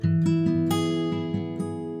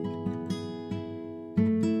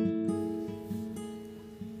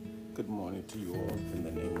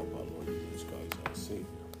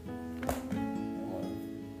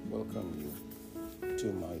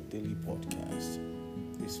podcast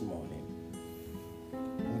this morning. I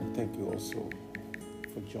want to thank you also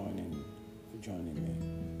for joining me.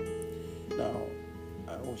 Now,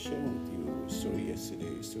 I was sharing with you a story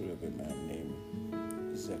yesterday, a story of a man named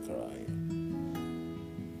Zechariah.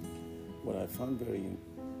 What I found very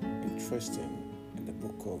interesting in the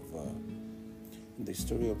book of, in the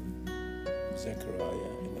story of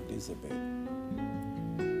Zechariah and Elizabeth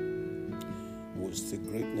was the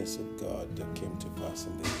greatness of God that came to pass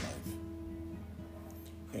in their life.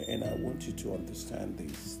 And I want you to understand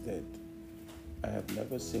this, that I have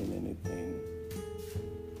never seen anything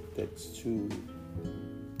that's too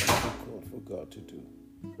difficult for God to do.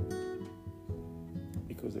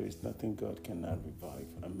 Because there is nothing God cannot revive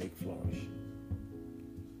and make flourish.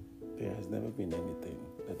 There has never been anything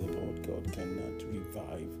that the Lord God cannot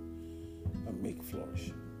revive and make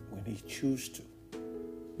flourish when He chooses to.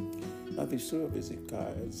 Now the story of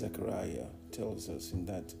Zechariah tells us in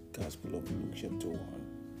that Gospel of Luke chapter 1,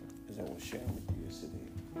 as I was sharing with you yesterday,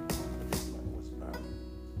 this man was barren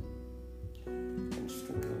and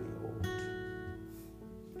strictly old.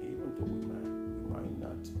 Even though we might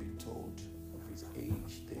not be told of his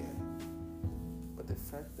age there, but the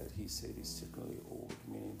fact that he said he's strictly old,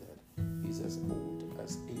 meaning that he's as old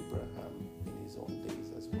as Abraham in his own days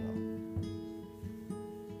as well.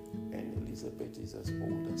 And Elizabeth is as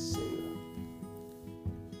old as Sarah.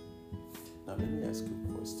 Now let me ask you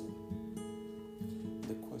a question.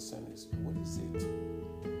 The question is, what is it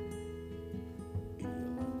in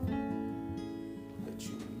your life that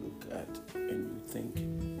you look at and you think,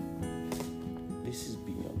 this is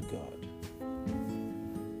beyond God?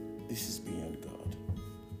 This is beyond God.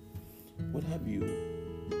 What have you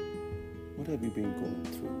been going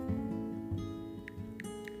through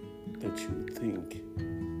that you think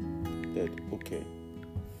that, okay,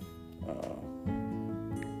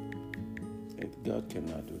 God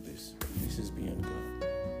cannot do this. This is beyond God.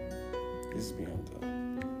 This is beyond God.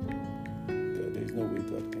 There is no way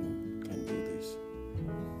God can do this.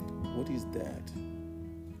 What is that?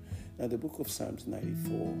 Now the book of Psalms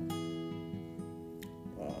 94,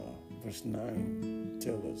 verse 9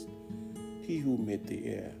 tells us, He who made the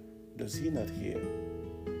air, does He not hear?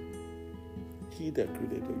 He that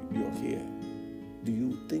created your hair, do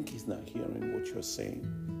you think He's not hearing what you're saying?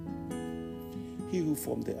 He who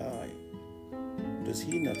formed the eye, does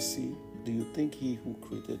He not see? Do you think He who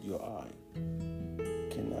created your eye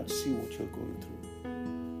cannot see what you're going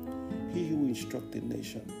through? He who instructed the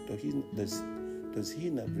nation, does He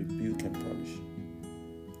not rebuke and punish?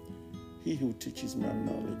 He who teaches man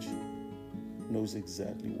knowledge knows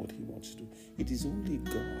exactly what He wants to do. It is only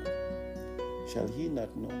God. Shall He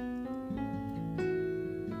not know?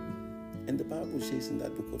 And the Bible says in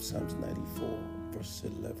that book of Psalms 94, verse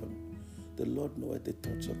 11, the Lord knoweth the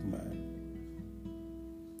thoughts of man.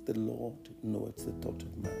 The Lord knoweth the thought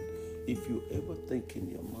of man. If you ever think in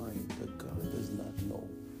your mind that God does not know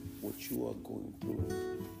what you are going through,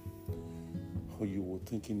 or you will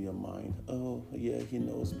think in your mind, oh yeah, He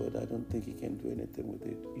knows, but I don't think He can do anything with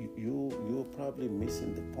it, you're probably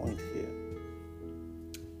missing the point here.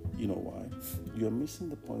 You know why? You're missing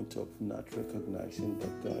the point of not recognizing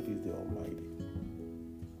that God is the Almighty.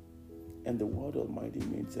 And the word Almighty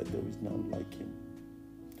means that there is none like Him.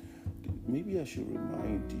 Maybe I should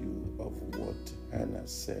remind you of what Hannah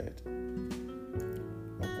said.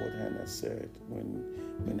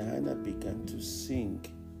 When Hannah began to sing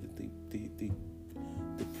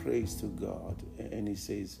the praise to God, and he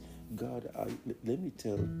says, God, let me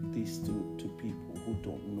tell this to people who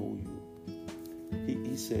don't know you.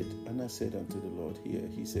 He said, Hannah said unto the Lord here,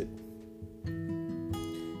 he said,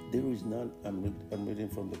 there is none, I'm reading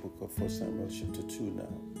from the book of 1 Samuel chapter 2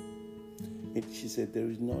 now. And she said, there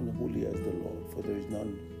is none holy as the Lord, for there is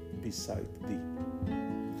none beside thee.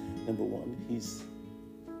 Number one, He's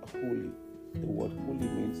holy. The word holy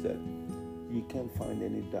means that you can't find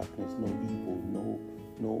any darkness, no evil,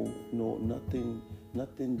 no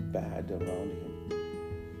nothing bad around Him.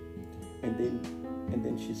 And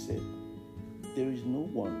then she said, there is no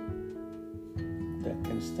one that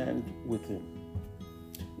can stand with Him.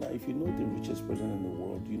 Now, if you know the richest person in the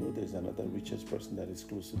world, you know there's another richest person that is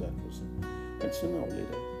close to that person. And sooner or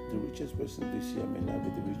later, the richest person this year may not be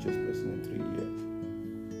the richest person in 3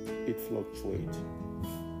 years. It fluctuates.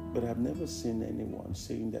 But I've never seen anyone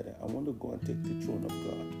saying that I want to go and take the throne of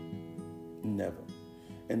God. Never.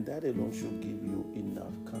 And that alone should give you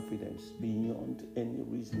enough confidence beyond any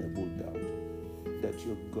reasonable doubt that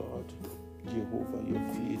your God, Jehovah, your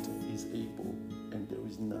Creator, is able, and there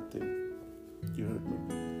is nothing. You heard me?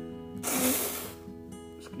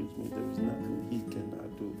 Excuse me, there is nothing He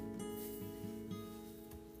cannot do.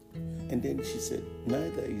 And then she said,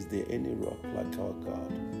 neither is there any rock like our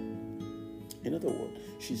God. In other words,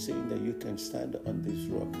 she's saying that you can stand on this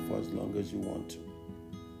rock for as long as you want to.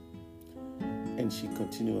 And she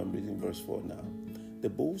continued, I'm reading verse 4 now. The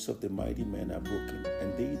bows of the mighty men are broken,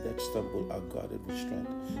 and they that stumble are guarded with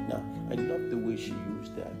strength. Now, I love the way she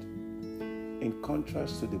used that. In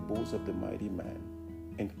contrast to the bows of the mighty man,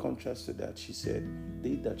 in contrast to that, she said,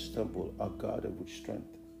 they that stumble are guarded with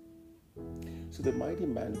strength. So the mighty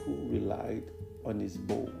man who relied on his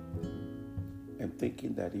bow and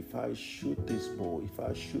thinking that if I shoot this bow, if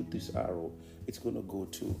I shoot this arrow, it's going to go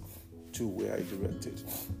to where I directed.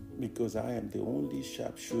 Because I am the only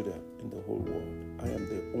sharpshooter in the whole world. I am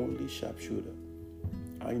the only sharpshooter.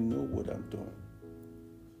 I know what I'm doing.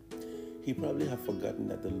 He probably have forgotten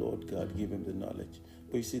that the Lord God gave him the knowledge.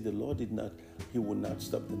 But you see, the Lord he will not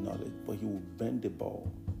stop the knowledge, but he will bend the bow.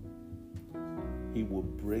 He will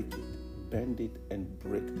break it, bend it, and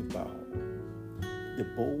break the bow. The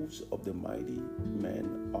bows of the mighty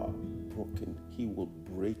men are broken. He will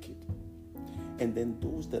break it. And then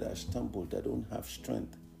those that are stumbled, that don't have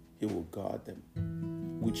strength, he will guard them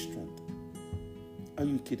with strength. Are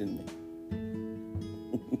you kidding me?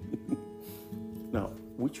 Now,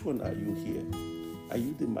 which one are you here? Are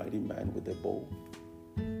you the mighty man with the bow?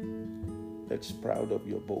 That's proud of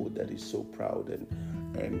your bow, that is so proud and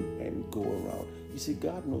go around. You see,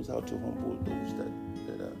 God knows how to humble those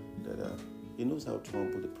that are. He knows how to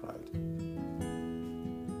humble the pride.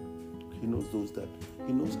 He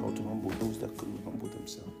knows how to humble those that couldn't humble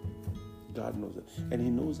themselves. God knows that. And he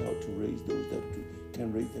knows how to raise those that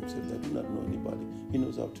can raise themselves, that do not know anybody. He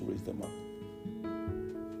knows how to raise them up.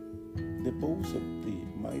 The bows of the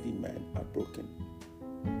mighty man are broken,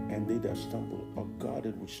 and they that stumble are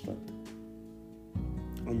guarded with strength.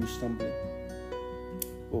 Are you stumbling?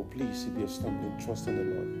 Oh, please, if you're stumbling, trust in the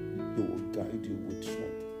Lord. He will guide you with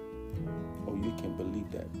strength. Oh, you can believe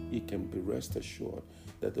that. You can be rest assured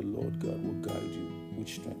that the Lord God will guide you with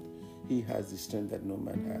strength. He has the strength that no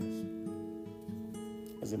man has.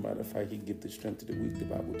 As a matter of fact, he gives the strength to the weak, the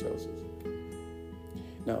Bible tells us.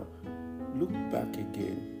 Now, look back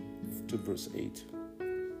again to verse 8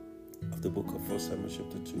 of the book of 1 Samuel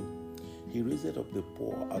chapter 2. He raised up the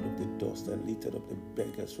poor out of the dust and lifted up the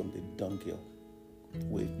beggars from the dunghill.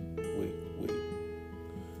 Wait.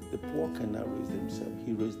 The poor cannot raise themselves.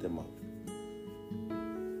 He raised them up.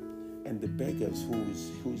 And the beggars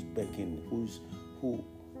who's begging, whose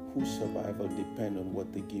survival depend on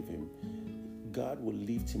what they give him, God will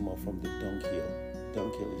lift him up from the dunghill.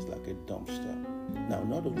 Dunghill is like a dumpster. Now,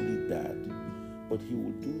 not only that, but he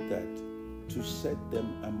will do that to set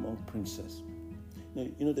them among princes. Now,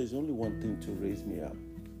 there's only one thing to raise me up,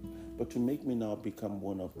 but to make me now become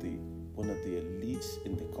one of the elites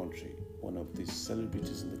in the country, one of the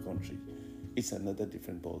celebrities in the country, it's another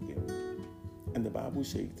different ballgame. And the Bible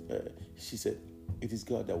says, she said, it is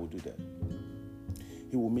God that will do that.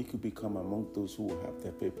 He will make you become among those who will have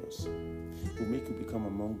their papers. He will make you become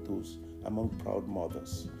among proud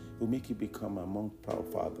mothers. He will make you become among proud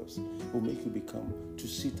fathers. He will make you become to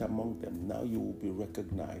sit among them. Now you will be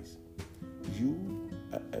recognized. You,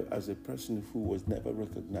 as a person who was never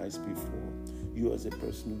recognized before, you as a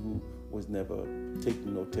person who was never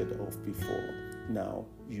taken noted of before, now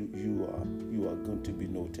you are going to be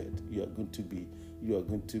noted. You are going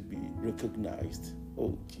to be recognized.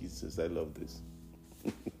 Oh Jesus, I love this.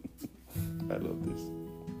 I love this.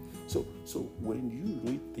 So when you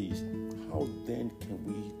read this, how then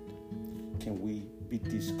can we be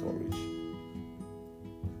discouraged?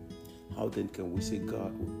 How then can we say,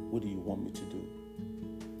 God, what do you want me to do?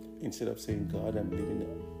 Instead of saying, God, I'm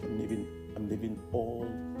leaving all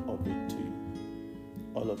of it to you,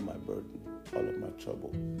 all of my burden, all of my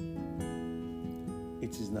trouble.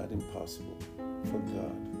 It is not impossible for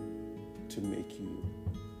God to make you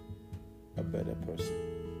a better person.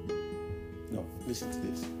 No, listen to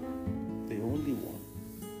this. The only one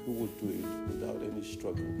who will do it without any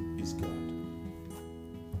struggle is God.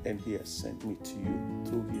 And he has sent me to you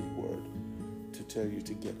through his word to tell you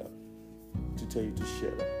to get up, to tell you to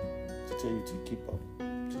share up, to tell you to keep up,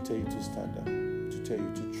 to tell you to stand up, to tell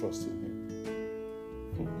you to trust in him.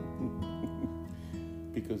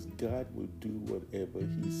 Because God will do whatever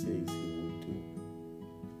he says he will do.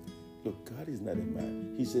 Look, God is not a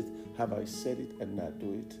man. He said, have I said it and not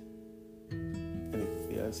do it? And if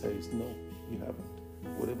the answer is no, you haven't.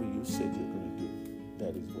 Whatever you said you're going to do,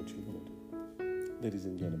 that is what you're going to do. Ladies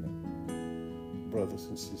and gentlemen, brothers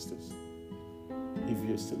and sisters, if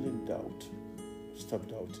you're still in doubt, stop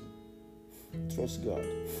doubting. Trust God.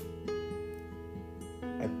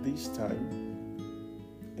 At this time,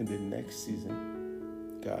 in the next season,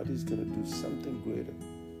 God is going to do something greater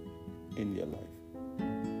in your life.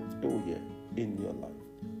 Oh yeah, in your life.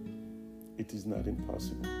 It is not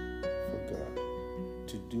impossible for God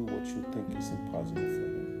to do what you think is impossible for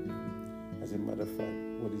Him. As a matter of fact,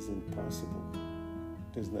 what is impossible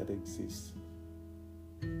does not exist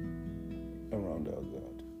around our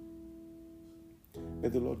God. May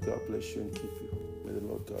the Lord God bless you and keep you. May the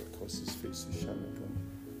Lord God cause His face to shine upon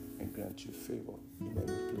you and grant you favor in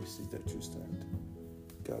every places that you stand.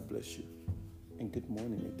 God bless you and good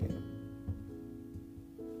morning again.